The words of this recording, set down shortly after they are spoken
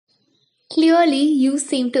Clearly, you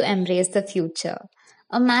seem to embrace the future.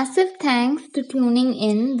 A massive thanks to tuning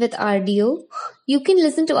in with Ardeo. You can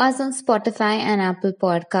listen to us on Spotify and Apple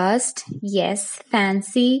Podcast. Yes,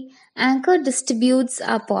 fancy. Anchor distributes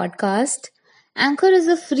our podcast. Anchor is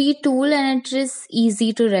a free tool and it is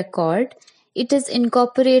easy to record. It is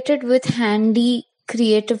incorporated with handy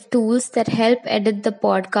creative tools that help edit the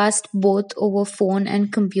podcast both over phone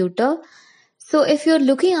and computer. So, if you're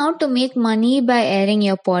looking out to make money by airing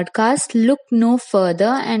your podcast, look no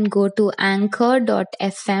further and go to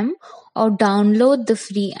anchor.fm or download the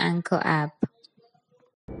free Anchor app.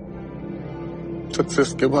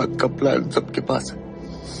 Success के बाद का plan सबके पास है,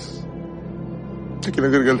 लेकिन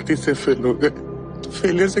अगर गलती से fail हो गए तो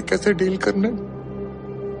फेलियर से कैसे डील करना है,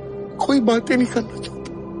 कोई बात ही नहीं करना चाहता।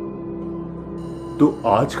 तो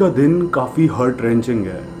आज का दिन काफी हार्ट रेंचिंग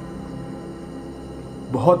है,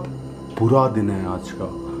 बहुत बुरा दिन है आज का।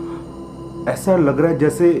 ऐसा लग रहा है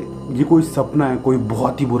जैसे ये कोई सपना है, कोई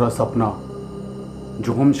बहुत ही बुरा सपना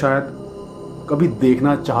जो हम शायद कभी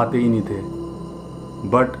देखना चाहते ही नहीं थे,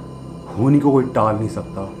 बट होने को कोई टाल नहीं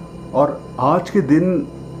सकता। और आज के दिन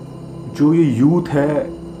जो ये यूथ है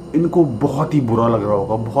इनको बहुत ही बुरा लग रहा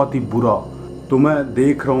होगा, बहुत ही बुरा। तो मैं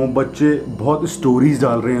देख रहा हूँ बच्चे बहुत स्टोरीज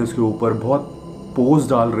डाल रहे हैं उसके ऊपर, बहुत पोस्ट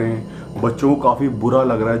डाल रहे हैं, बच्चों को काफ़ी बुरा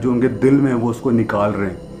लग रहा है, जो उनके दिल में है वो उसको निकाल रहे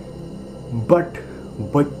हैं। बट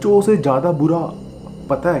बच्चों से ज़्यादा बुरा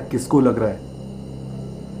पता है किसको लग रहा है?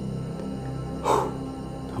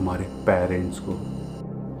 हमारे पेरेंट्स को।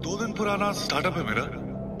 2 दिन पुराना स्टार्टअप है मेरा।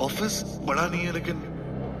 ऑफिस बड़ा नहीं है लेकिन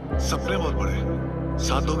सपने बहुत बड़े हैं।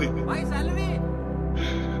 साथ दोगे? भाई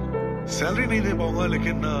सैलरी नहीं दे पाऊंगा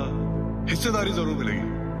लेकिन हिस्सेदारी जरूर मिलेगी।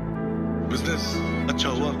 बिजनेस अच्छा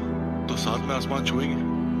हुआ तो साथ में आसमान छुएंगे,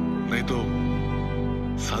 नहीं तो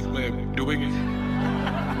साथ में डूबेंगे।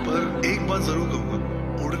 पर एक बात जरूर कहूंगा,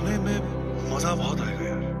 उड़ने में मजा बहुत आएगा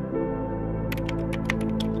यार।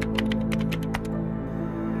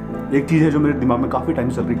 एक चीज़ है जो मेरे दिमाग में काफ़ी टाइम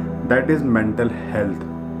चल रही है, that is mental health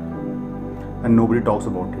and nobody talks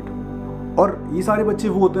about it. और ये सारे बच्चे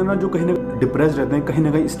वो होते हैं ना जो कहीं ना डिप्रेस रहते हैं, कहीं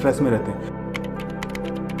ना कहीं स्ट्रेस में रहते हैं।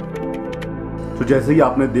 तो जैसे कि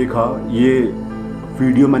आपने देखा, ये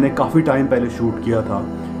वीडियो मैंने काफ़ी टाइम पहले शूट किया था,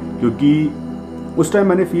 क्योंकि उस टाइम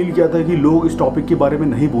मैंने फील किया था कि लोग इस टॉपिक के बारे में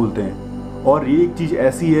नहीं बोलते हैं, और ये एक चीज़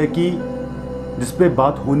ऐसी है कि जिस पे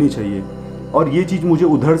बात होनी चाहिए। और ये चीज़ मुझे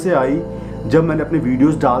उधर से आई जब मैंने अपने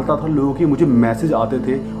वीडियोस डालता था, लोगों के मुझे मैसेज आते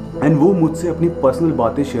थे एंड वो मुझसे अपनी पर्सनल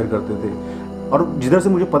बातें शेयर करते थे। और जिधर से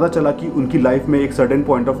मुझे पता चला कि उनकी लाइफ में एक सर्टेन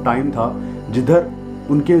पॉइंट ऑफ टाइम था जिधर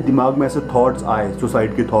उनके दिमाग में ऐसे थॉट्स आए,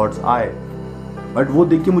 सुसाइड के थॉट्स आए। बट वो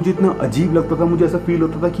देख के मुझे इतना अजीब लगता था, मुझे ऐसा फील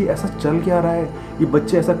होता था कि ऐसा चल क्या रहा है, ये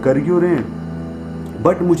बच्चे ऐसा कर क्यों रहे हैं।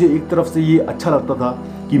 बट मुझे एक तरफ से ये अच्छा लगता था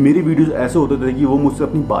कि मेरी वीडियोस ऐसे होते थे कि वो मुझसे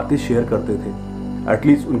अपनी बातें शेयर करते थे।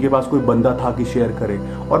 एटलीस्ट उनके पास कोई बंदा था कि शेयर करे,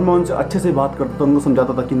 और मैं उनसे अच्छे से बात करता था, उनको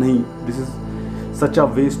समझाता था कि नहीं, this is such a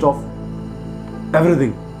waste of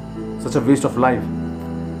everything, such a waste of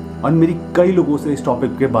life. और मेरी कई लोगों से इस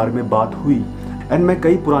टॉपिक के बारे में बात हुई एंड मैं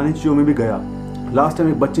कई पुरानी चीज़ों में भी गया। लास्ट टाइम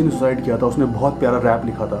एक बच्चे ने सुसाइड किया था, उसने बहुत प्यारा रैप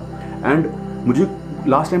लिखा था एंड मुझे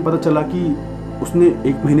लास्ट टाइम पता चला कि उसने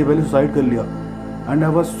 1 महीने पहले सुसाइड कर लिया। And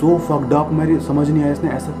I was so fucked up, मेरे समझ नहीं आया इसने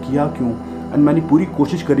ऐसा किया क्यों। एंड मैंने पूरी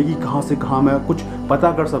कोशिश करी कि कहाँ से कहाँ मैं कुछ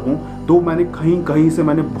पता कर सकूँ। तो मैंने कहीं कहीं से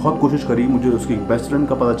मैंने बहुत कोशिश करी, मुझे उसकी बेस्ट फ्रेंड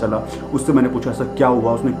का पता चला, उससे मैंने पूछा ऐसा क्या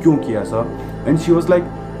हुआ, उसने क्यों किया ऐसा। एंड शी वॉज लाइक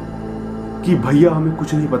कि भैया हमें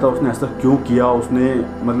कुछ नहीं पता उसने ऐसा क्यों किया। उसने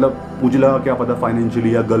मतलब मुझे लगा क्या पता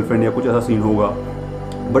फाइनेंशियली या गर्लफ्रेंड या कुछ ऐसा सीन होगा,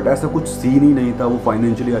 बट ऐसा कुछ सीन ही नहीं था। वो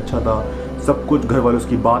फाइनेंशियली अच्छा था, सब कुछ, घर वाले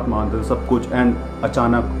उसकी बात मानते थे, सब कुछ। एंड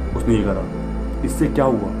अचानक उसने ये करा। इससे क्या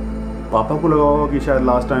हुआ? पापा को लगा होगा कि शायद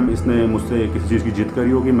लास्ट टाइम इसने मुझसे किसी चीज़ की जिद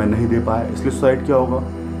करी होगी, मैं नहीं दे पाया, इसलिए सुसाइड किया होगा।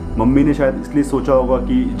 मम्मी ने शायद इसलिए सोचा होगा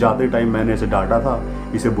कि ज़्यादा टाइम मैंने इसे डांटा था,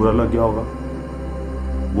 इसे बुरा लग गया होगा।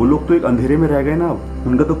 वो लोग तो एक अंधेरे में रह गए ना,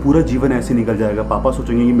 उनका तो पूरा जीवन ऐसे निकल जाएगा। पापा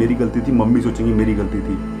सोचेंगे कि मेरी गलती थी, मम्मी सोचेंगी मेरी गलती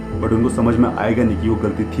थी, बट उनको समझ में आएगा नहीं कि वो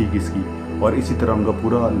गलती थी किसकी, और इसी तरह उनका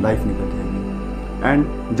पूरा लाइफ निकल जाएगी।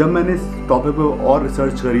 एंड जब मैंने इस टॉपिक पर और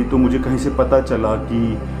रिसर्च करी तो मुझे कहीं से पता चला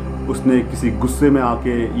कि उसने किसी गुस्से में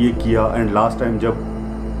आके ये किया। एंड लास्ट टाइम जब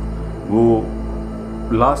वो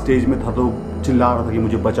लास्ट स्टेज में था तो चिल्ला रहा था कि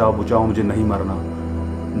मुझे बचाओ बचाओ, मुझे नहीं मरना।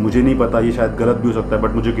 मुझे नहीं पता, ये शायद गलत भी हो सकता है,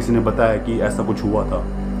 बट मुझे किसी ने बताया कि ऐसा कुछ हुआ था।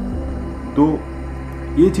 तो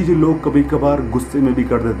ये चीज़ें लोग कभी कभार गुस्से में भी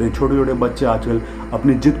कर देते हैं। छोटे छोटे बच्चे आजकल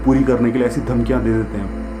अपनी जिद पूरी करने के लिए ऐसी धमकियाँ दे देते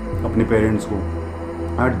हैं अपने पेरेंट्स को,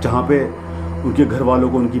 और जहाँ पे उनके घर वालों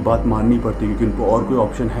को उनकी बात माननी पड़ती है क्योंकि उनको और कोई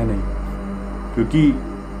ऑप्शन है नहीं। क्योंकि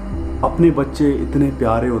अपने बच्चे इतने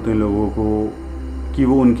प्यारे होते हैं लोगों को कि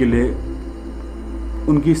वो उनके लिए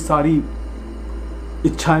उनकी सारी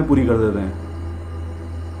इच्छाएं पूरी कर देते हैं,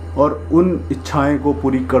 और उन इच्छाएं को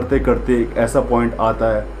पूरी करते करते एक ऐसा पॉइंट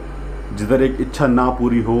आता है जिधर एक इच्छा ना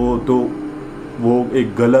पूरी हो तो वो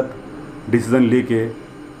एक गलत डिसीज़न लेके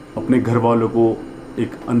अपने घर वालों को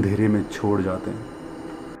एक अंधेरे में छोड़ जाते हैं।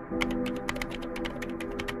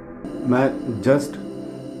 मैं जस्ट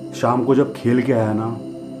शाम को जब खेल के आया ना,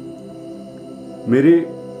 मेरे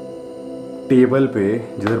टेबल पे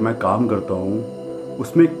जिधर मैं काम करता हूँ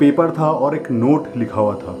उसमें एक पेपर था और एक नोट लिखा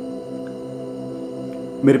हुआ था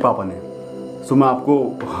मेरे पापा ने। सो मैं आपको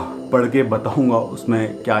पढ़ के बताऊंगा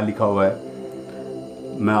उसमें क्या लिखा हुआ है,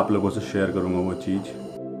 मैं आप लोगों से शेयर करूंगा वो चीज़।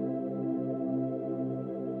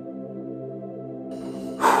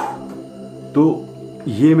 तो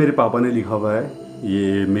ये मेरे पापा ने लिखा हुआ है,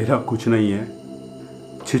 ये मेरा कुछ नहीं है।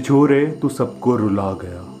 छिछोरे तू सबको रुला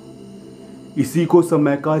गया, इसी को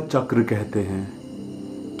समय का चक्र कहते हैं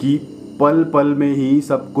कि पल पल में ही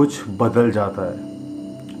सब कुछ बदल जाता है।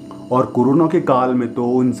 और कोरोना के काल में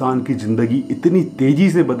तो इंसान की ज़िंदगी इतनी तेज़ी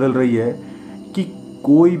से बदल रही है कि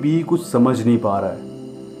कोई भी कुछ समझ नहीं पा रहा है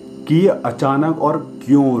कि ये अचानक और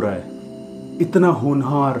क्यों हो रहा है। इतना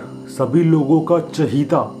होनहार, सभी लोगों का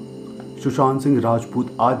चहीता सुशांत सिंह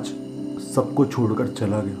राजपूत आज सबको छोड़कर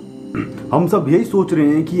चला गया। हम सब यही सोच रहे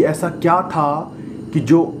हैं कि ऐसा क्या था कि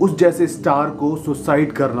जो उस जैसे स्टार को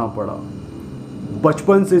सुसाइड करना पड़ा।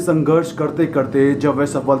 बचपन से संघर्ष करते करते जब वह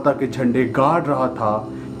सफलता के झंडे गाड़ रहा था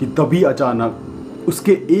कि तभी अचानक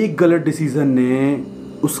उसके एक गलत डिसीजन ने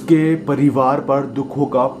उसके परिवार पर दुखों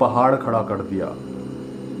का पहाड़ खड़ा कर दिया।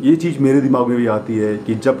 ये चीज़ मेरे दिमाग में भी आती है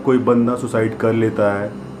कि जब कोई बंदा सुसाइड कर लेता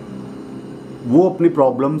है वो अपनी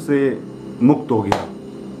प्रॉब्लम से मुक्त हो गया।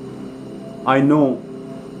 I know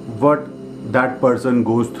what that person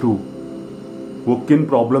goes through, वो किन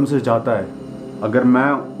प्रॉब्लम से जाता है। अगर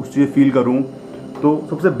मैं उस चीज़ फील करूं तो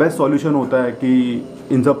सबसे बेस्ट सॉल्यूशन होता है कि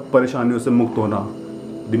इन सब परेशानियों से मुक्त होना।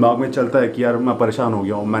 दिमाग में चलता है कि यार मैं परेशान हो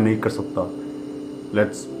गया हूँ, मैं नहीं कर सकता,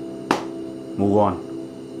 लेट्स मूव ऑन,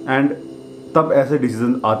 एंड तब ऐसे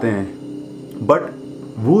डिसीजन आते हैं। बट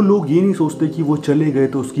वो लोग ये नहीं सोचते कि वो चले गए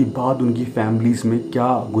तो उसकी बाद उनकी फैमिलीज़ में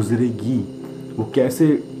क्या गुजरेगी, वो कैसे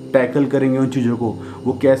टैकल करेंगे उन चीज़ों को,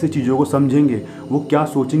 वो कैसे चीज़ों को समझेंगे, वो क्या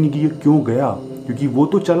सोचेंगे कि ये क्यों गया, क्योंकि वो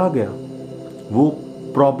तो चला गया, वो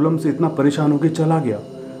प्रॉब्लम से इतना परेशान होकर चला गया।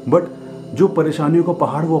 बट जो परेशानियों का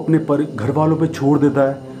पहाड़ वो अपने घर वालों पे छोड़ देता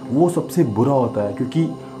है वो सबसे बुरा होता है, क्योंकि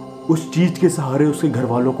उस चीज़ के सहारे उसके घर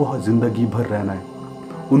वालों को ज़िंदगी भर रहना है।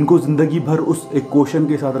 उनको ज़िंदगी भर उस एक क्वेश्चन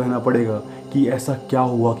के साथ रहना पड़ेगा कि ऐसा क्या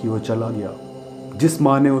हुआ कि वो चला गया। जिस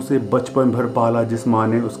माँ ने उसे बचपन भर पाला, जिस माँ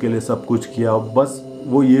ने उसके लिए सब कुछ किया, बस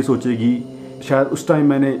वो ये सोचेगी शायद उस टाइम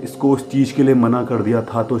मैंने इसको उस चीज़ के लिए मना कर दिया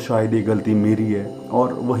था तो शायद ये गलती मेरी है।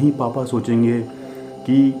 और वहीं पापा सोचेंगे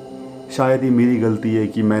कि शायद ये मेरी गलती है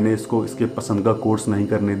कि मैंने इसको इसके पसंद का कोर्स नहीं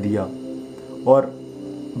करने दिया। और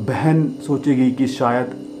बहन सोचेगी कि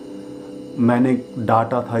शायद मैंने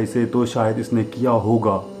डांटा था इसे तो शायद इसने किया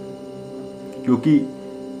होगा, क्योंकि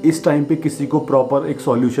इस टाइम पे किसी को प्रॉपर एक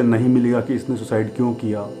सॉल्यूशन नहीं मिलेगा कि इसने सुसाइड क्यों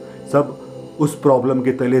किया। सब उस प्रॉब्लम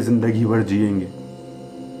के तले ज़िंदगी भर जिएंगे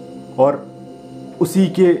और उसी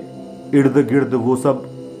के इर्द गिर्द वो सब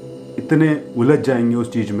इतने उलझ जाएंगे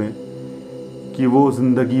उस चीज़ में कि वो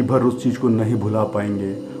ज़िंदगी भर उस चीज़ को नहीं भुला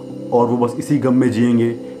पाएंगे और वो बस इसी गम में जिएंगे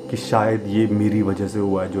कि शायद ये मेरी वजह से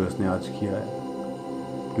हुआ है जो इसने आज किया है।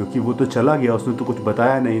 क्योंकि वो तो चला गया, उसने तो कुछ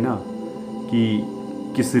बताया नहीं ना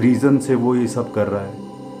कि किस रीज़न से वो ये सब कर रहा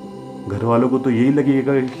है। घर वालों को तो यही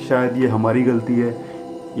लगेगा कि शायद ये हमारी गलती है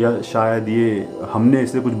या शायद ये हमने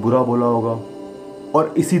इसे कुछ बुरा बोला होगा,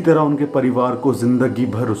 और इसी तरह उनके परिवार को ज़िंदगी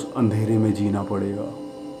भर उस अंधेरे में जीना पड़ेगा।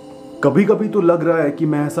 कभी कभी तो लग रहा है कि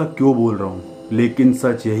मैं ऐसा क्यों बोल रहा हूँ, लेकिन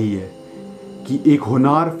सच यही है कि एक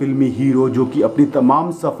होनहार फिल्मी हीरो जो कि अपनी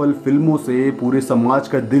तमाम सफल फिल्मों से पूरे समाज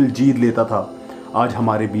का दिल जीत लेता था, आज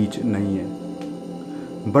हमारे बीच नहीं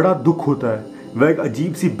है। बड़ा दुख होता है, वह एक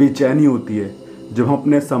अजीब सी बेचैनी होती है जब हम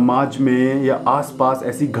अपने समाज में या आसपास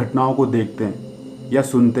ऐसी घटनाओं को देखते हैं या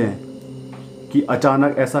सुनते हैं कि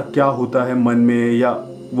अचानक ऐसा क्या होता है मन में, या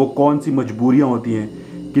वो कौन सी मजबूरियां होती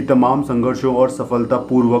हैं कि तमाम संघर्षों और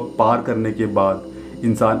सफलतापूर्वक पार करने के बाद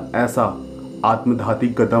इंसान ऐसा आत्मघाती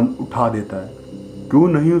कदम उठा देता है। क्यों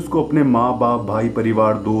नहीं उसको अपने माँ बाप, भाई,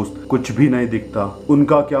 परिवार, दोस्त कुछ भी नहीं दिखता,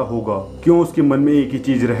 उनका क्या होगा? क्यों उसके मन में एक ही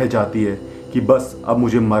चीज़ रह जाती है कि बस अब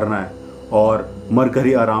मुझे मरना है और मर कर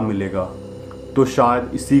ही आराम मिलेगा। तो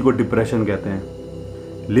शायद इसी को डिप्रेशन कहते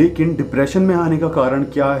हैं। लेकिन डिप्रेशन में आने का कारण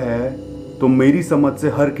क्या है, तो मेरी समझ से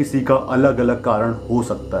हर किसी का अलग अलग कारण हो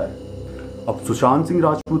सकता है। अब सुशांत सिंह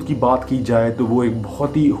राजपूत की बात की जाए तो वो एक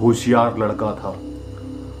बहुत ही होशियार लड़का था।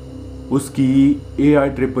 उसकी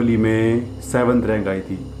AIEEE में 7th रैंक आई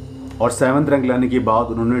थी और 7th रैंक लाने के बाद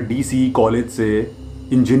उन्होंने DC कॉलेज से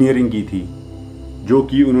इंजीनियरिंग की थी, जो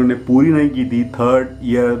कि उन्होंने पूरी नहीं की थी। 3rd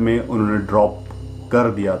ईयर में उन्होंने ड्रॉप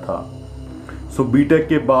कर दिया था। सो बीटेक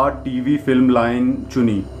के बाद टीवी फिल्म लाइन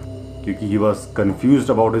चुनी क्योंकि he was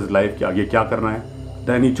confused about his life कि आगे क्या करना है।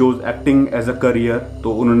 Then he chose acting as a career.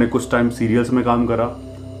 तो उन्होंने कुछ टाइम सीरियल्स में काम करा।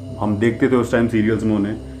 हम देखते थे उस टाइम सीरियल्स में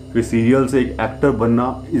उन्हें, कि सीरियल से एक एक्टर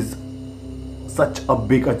बनना is such a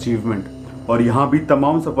big achievement. और यहाँ भी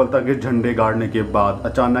तमाम सफलता के झंडे गाड़ने के बाद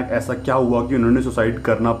अचानक ऐसा क्या हुआ कि उन्होंने सुसाइड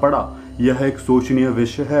करना पड़ा। यह एक सोचनीय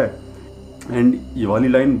विषय है। एंड ये वाली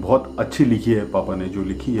लाइन बहुत अच्छी लिखी है पापा ने, जो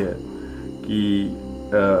लिखी है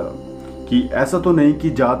कि ऐसा तो नहीं कि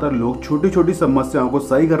ज़्यादातर लोग छोटी छोटी समस्याओं को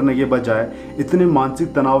सही करने के बजाय इतने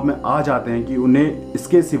मानसिक तनाव में आ जाते हैं कि उन्हें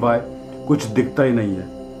इसके सिवाय कुछ दिखता ही नहीं है,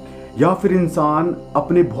 या फिर इंसान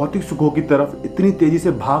अपने भौतिक सुखों की तरफ इतनी तेजी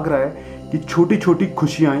से भाग रहा है कि छोटी छोटी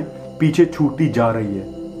खुशियां पीछे छूटती जा रही है,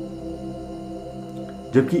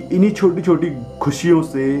 जबकि इन्हीं छोटी छोटी खुशियों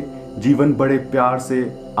से जीवन बड़े प्यार से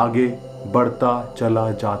आगे बढ़ता चला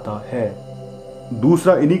जाता है।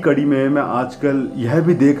 दूसरा, इन्हीं कड़ी में मैं आजकल यह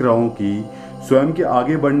भी देख रहा हूँ कि स्वयं के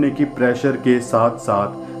आगे बढ़ने की प्रेशर के साथ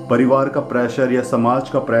साथ परिवार का प्रेशर या समाज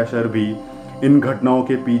का प्रेशर भी इन घटनाओं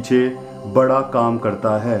के पीछे बड़ा काम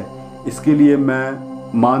करता है। इसके लिए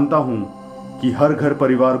मैं मानता हूँ कि हर घर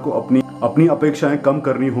परिवार को अपनी अपेक्षाएं कम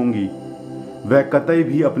करनी होंगी। वह कतई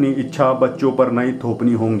भी अपनी इच्छा बच्चों पर नहीं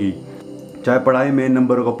थोपनी होंगी, चाहे पढ़ाई में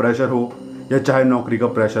नंबरों का प्रेशर हो या चाहे नौकरी का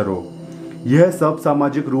प्रेशर हो। यह सब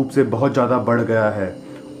सामाजिक रूप से बहुत ज़्यादा बढ़ गया है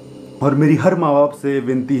और मेरी हर माँ बाप से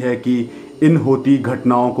विनती है कि इन होती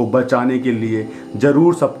घटनाओं को बचाने के लिए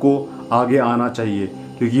ज़रूर सबको आगे आना चाहिए,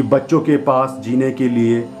 क्योंकि बच्चों के पास जीने के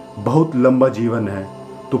लिए बहुत लंबा जीवन है।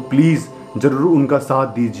 तो प्लीज़ ज़रूर उनका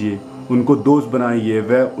साथ दीजिए, उनको दोस्त बनाइए,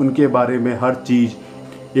 वह उनके बारे में हर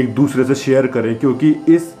चीज़ एक दूसरे से शेयर करें, क्योंकि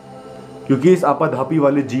इस आपाधापी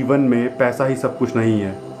वाले जीवन में पैसा ही सब कुछ नहीं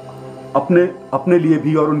है। अपने लिए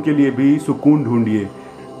भी और उनके लिए भी सुकून ढूंढिए।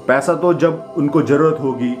 पैसा तो जब उनको ज़रूरत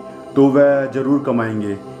होगी तो वह ज़रूर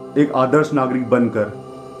कमाएंगे, एक आदर्श नागरिक बनकर,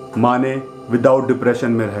 माने विदाउट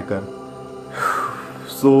डिप्रेशन में रहकर।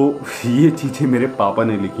 सो ये चीज़ें मेरे पापा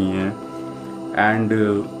ने लिखी हैं and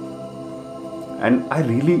I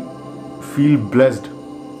really feel blessed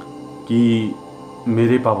कि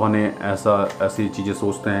मेरे पापा ने ऐसी चीज़ें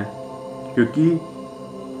सोचते हैं, क्योंकि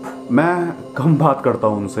मैं कम बात करता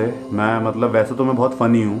हूँ उनसे। वैसे तो मैं बहुत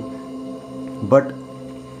फ़नी हूँ, बट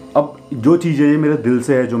अब जो चीज़ें ये मेरे दिल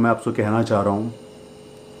से है जो मैं आपसे कहना चाह रहा हूँ।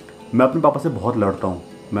 मैं अपने पापा से बहुत लड़ता हूँ,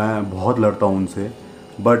 मैं बहुत लड़ता हूँ उनसे,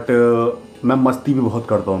 बट मैं मस्ती भी बहुत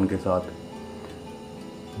करता हूँ उनके साथ।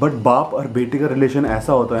 बट बाप और बेटे का रिलेशन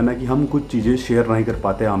ऐसा होता है ना कि हम कुछ चीज़ें शेयर नहीं कर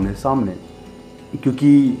पाते आमने सामने,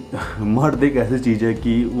 क्योंकि मर्द एक ऐसी चीज़ है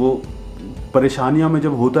कि वो परेशानियों में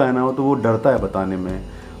जब होता है ना तो वो डरता है बताने में।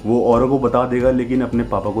 वो औरों को बता देगा लेकिन अपने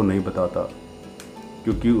पापा को नहीं बताता,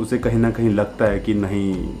 क्योंकि उसे कहीं ना कहीं लगता है कि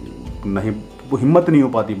नहीं वो हिम्मत नहीं हो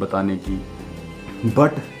पाती बताने की।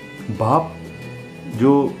 बट बाप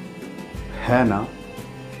जो है ना,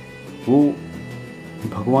 वो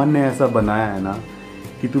भगवान ने ऐसा बनाया है ना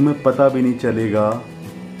कि तुम्हें पता भी नहीं चलेगा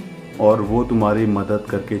और वो तुम्हारी मदद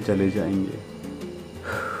करके चले जाएंगे।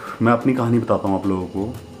 मैं अपनी कहानी बताता हूँ आप लोगों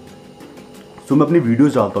को। सो मैं अपनी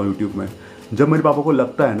वीडियोस डालता हूँ यूट्यूब में। जब मेरे पापा को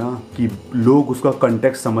लगता है ना कि लोग उसका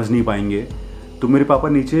कंटेक्स्ट समझ नहीं पाएंगे, तो मेरे पापा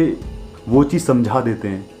नीचे वो चीज़ समझा देते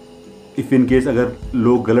हैं। इफ़ इन केस अगर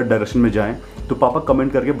लोग गलत डायरेक्शन में जाएं तो पापा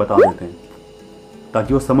कमेंट करके बता देते हैं,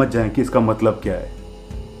 ताकि वो समझ जाएं कि इसका मतलब क्या है।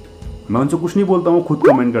 मैं उनसे कुछ नहीं बोलता हूँ, खुद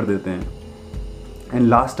कमेंट कर देते हैं। एंड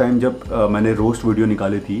लास्ट टाइम जब मैंने रोस्ट वीडियो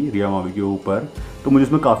निकाली थी रिया मावी के ऊपर, तो मुझे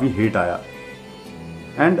उसमें काफ़ी हेट आया।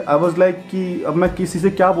 एंड आई वॉज लाइक कि अब मैं किसी से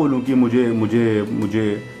क्या बोलूँ कि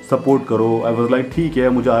मुझे सपोर्ट करो। आई वॉज लाइक ठीक है,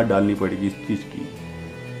 मुझे आदत डालनी पड़ेगी इस चीज़ की।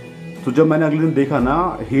 तो जब मैंने अगले दिन देखा ना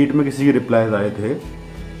हेट में किसी के रिप्लाईज आए थे,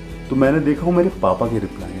 तो मैंने देखा वो मेरे पापा के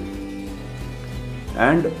रिप्लाई हैं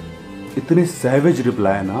एंड इतने सैवेज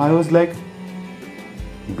रिप्लाई ना। आई वॉज लाइक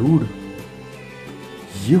डूड,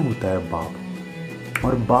 ये होता है बाप,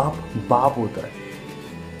 और बाप होता है।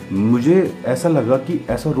 मुझे ऐसा लगा कि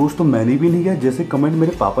ऐसा रोज़ तो मैंने भी नहीं किया जैसे कमेंट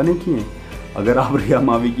मेरे पापा ने किए। अगर आप रिया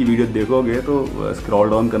मावी की वीडियो देखोगे तो स्क्रॉल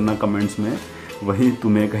डाउन करना कमेंट्स में, वहीं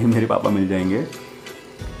तुम्हें कहीं मेरे पापा मिल जाएंगे।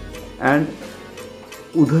 एंड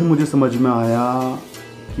उधर मुझे समझ में आया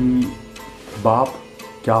कि बाप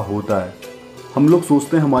क्या होता है। हम लोग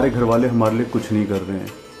सोचते हैं हमारे घर वाले हमारे लिए कुछ नहीं कर रहे हैं,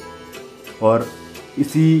 और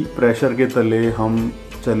इसी प्रेशर के तले हम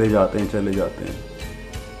चले जाते हैं।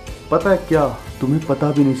 पता है क्या, तुम्हें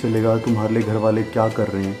पता भी नहीं चलेगा तुम्हारे लिए घर वाले क्या कर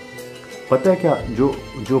रहे हैं। पता है क्या,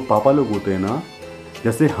 जो पापा लोग होते हैं ना,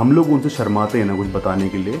 जैसे हम लोग उनसे शर्माते हैं ना कुछ बताने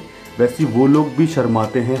के लिए, वैसे वो लोग भी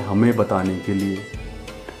शर्माते हैं हमें बताने के लिए।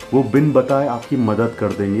 वो बिन बताए आपकी मदद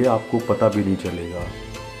कर देंगे, आपको पता भी नहीं चलेगा।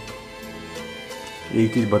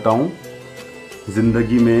 एक चीज़ बताऊं,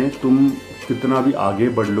 ज़िंदगी में तुम कितना भी आगे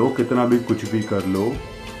बढ़ लो, कितना भी कुछ भी कर लो,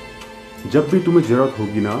 जब भी तुम्हें ज़रूरत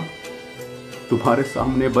होगी ना, तुम्हारे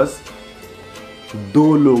सामने बस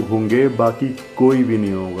 2 लोग होंगे, बाकी कोई भी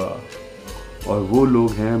नहीं होगा। और वो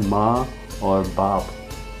लोग हैं माँ और बाप।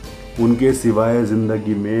 उनके सिवाय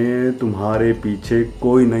ज़िंदगी में तुम्हारे पीछे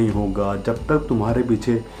कोई नहीं होगा। जब तक तुम्हारे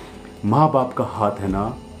पीछे माँ बाप का हाथ है ना,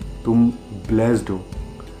 तुम ब्लेस्ड हो।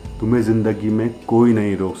 तुम्हें ज़िंदगी में कोई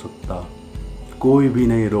नहीं रोक सकता, कोई भी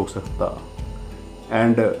नहीं रोक सकता।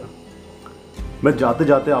 एंड मैं जाते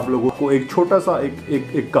जाते आप लोगों को एक छोटा सा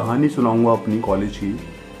एक कहानी सुनाऊंगा अपनी कॉलेज की।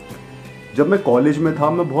 जब मैं कॉलेज में था,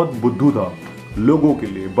 मैं बहुत बुद्धू था लोगों के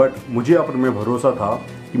लिए, बट मुझे अपने में भरोसा था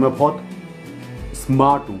कि मैं बहुत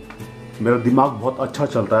स्मार्ट हूँ, मेरा दिमाग बहुत अच्छा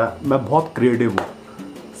चलता है, मैं बहुत क्रिएटिव हूँ।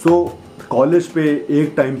 सो कॉलेज पे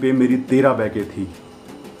एक टाइम पे मेरी 13 बैकें थी,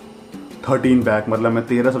 13 बैक, मतलब मैं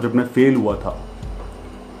 13 सब्जेक्ट में फेल हुआ था।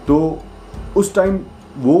 तो उस टाइम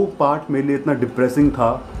वो पार्ट मेरे लिए इतना डिप्रेसिंग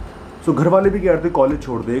था। सो घर वाले भी कह रहे थे कॉलेज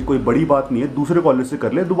छोड़ दे, कोई बड़ी बात नहीं है, दूसरे कॉलेज से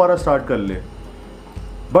कर ले, दोबारा स्टार्ट कर ले।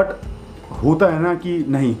 बट होता है ना कि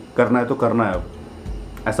नहीं, करना है तो करना है। अब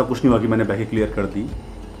ऐसा कुछ नहीं हुआ कि मैंने बैकें क्लियर कर दी।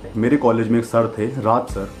 मेरे कॉलेज में एक सर थे, राज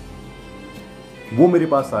सर, वो मेरे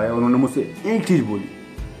पास आए, उन्होंने मुझसे एक चीज़ बोली,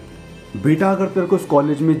 बेटा अगर तेरे को इस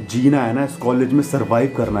कॉलेज में जीना है ना, इस कॉलेज में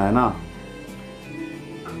सरवाइव करना है ना,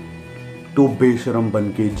 तो बेशरम बन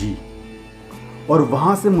के जी। और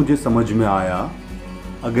वहाँ से मुझे समझ में आया,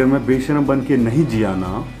 अगर मैं बेशरम बन के नहीं जिया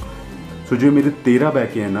ना, तो जो मेरे 13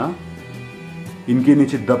 बैकें हैं ना, इनके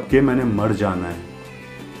नीचे दब के मैंने मर जाना है।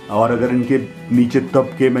 और अगर इनके नीचे दब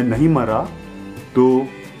के मैं नहीं मरा, तो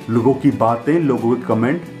लोगों की बातें, लोगों के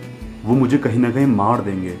कमेंट, वो मुझे कहीं ना कहीं मार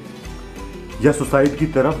देंगे या सुसाइड की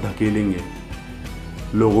तरफ धकेलेंगे।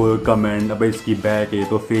 लोगों के कमेंट, अब इसकी बैक, ये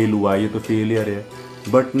तो फेल हुआ, ये तो फेलियर है।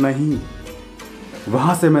 बट नहीं,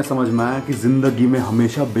 वहाँ से मैं समझ में आया कि ज़िंदगी में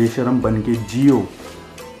हमेशा बेशरम बन के जियो।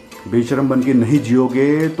 बेशरम बन के नहीं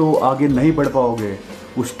जियोगे तो आगे नहीं बढ़ पाओगे,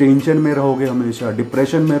 उस टेंशन में रहोगे, हमेशा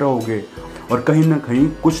डिप्रेशन में रहोगे, और कहीं ना कहीं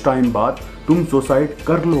कुछ टाइम बाद तुम सुसाइड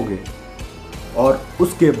कर लोगे। और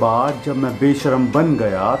उसके बाद जब मैं बेशरम बन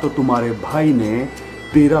गया, तो तुम्हारे भाई ने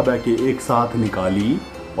 13 बैकें एक साथ निकाली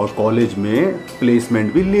और कॉलेज में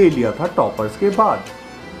प्लेसमेंट भी ले लिया था टॉपर्स के बाद।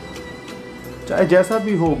 चाहे जैसा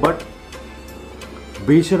भी हो, बट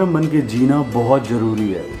बेशरम बन के जीना बहुत ज़रूरी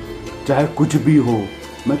है, चाहे कुछ भी हो।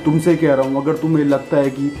 मैं तुमसे कह रहा हूँ, अगर तुम्हें लगता है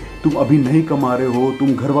कि तुम अभी नहीं कमा रहे हो,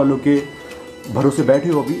 तुम घर वालों के भरोसे बैठे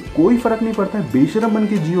हो अभी, कोई फ़र्क नहीं पड़ता है, बेशरम बन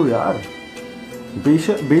के जियो यार।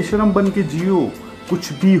 बेशरम बन के जियो,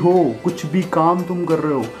 कुछ भी हो, कुछ भी काम तुम कर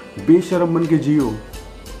रहे हो, बेशरम बन के जियो।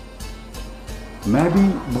 मैं भी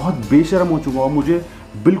बहुत बेशरम हो चुका हूँ, मुझे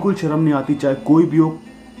बिल्कुल शर्म नहीं आती, चाहे कोई भी हो,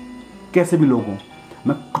 कैसे भी लोग हों,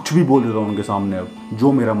 मैं कुछ भी बोल देता हूँ उनके सामने, अब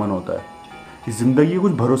जो मेरा मन होता है। इस ज़िंदगी का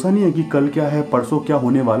कुछ भरोसा नहीं है कि कल क्या है, परसों क्या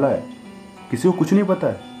होने वाला है, किसी को कुछ नहीं पता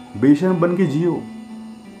है। बेशरम बन के जियो,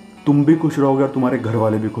 तुम भी खुश रहोगे और तुम्हारे घर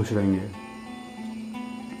वाले भी खुश रहेंगे।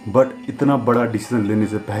 बट इतना बड़ा डिसीजन लेने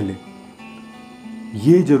से पहले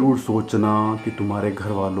ये ज़रूर सोचना कि तुम्हारे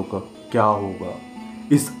घर वालों का क्या होगा,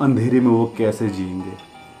 इस अंधेरे में वो कैसे जिएंगे।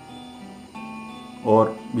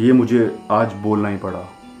 और ये मुझे आज बोलना ही पड़ा,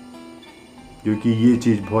 क्योंकि ये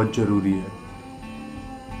चीज़ बहुत ज़रूरी है।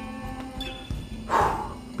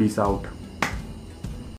 Peace out.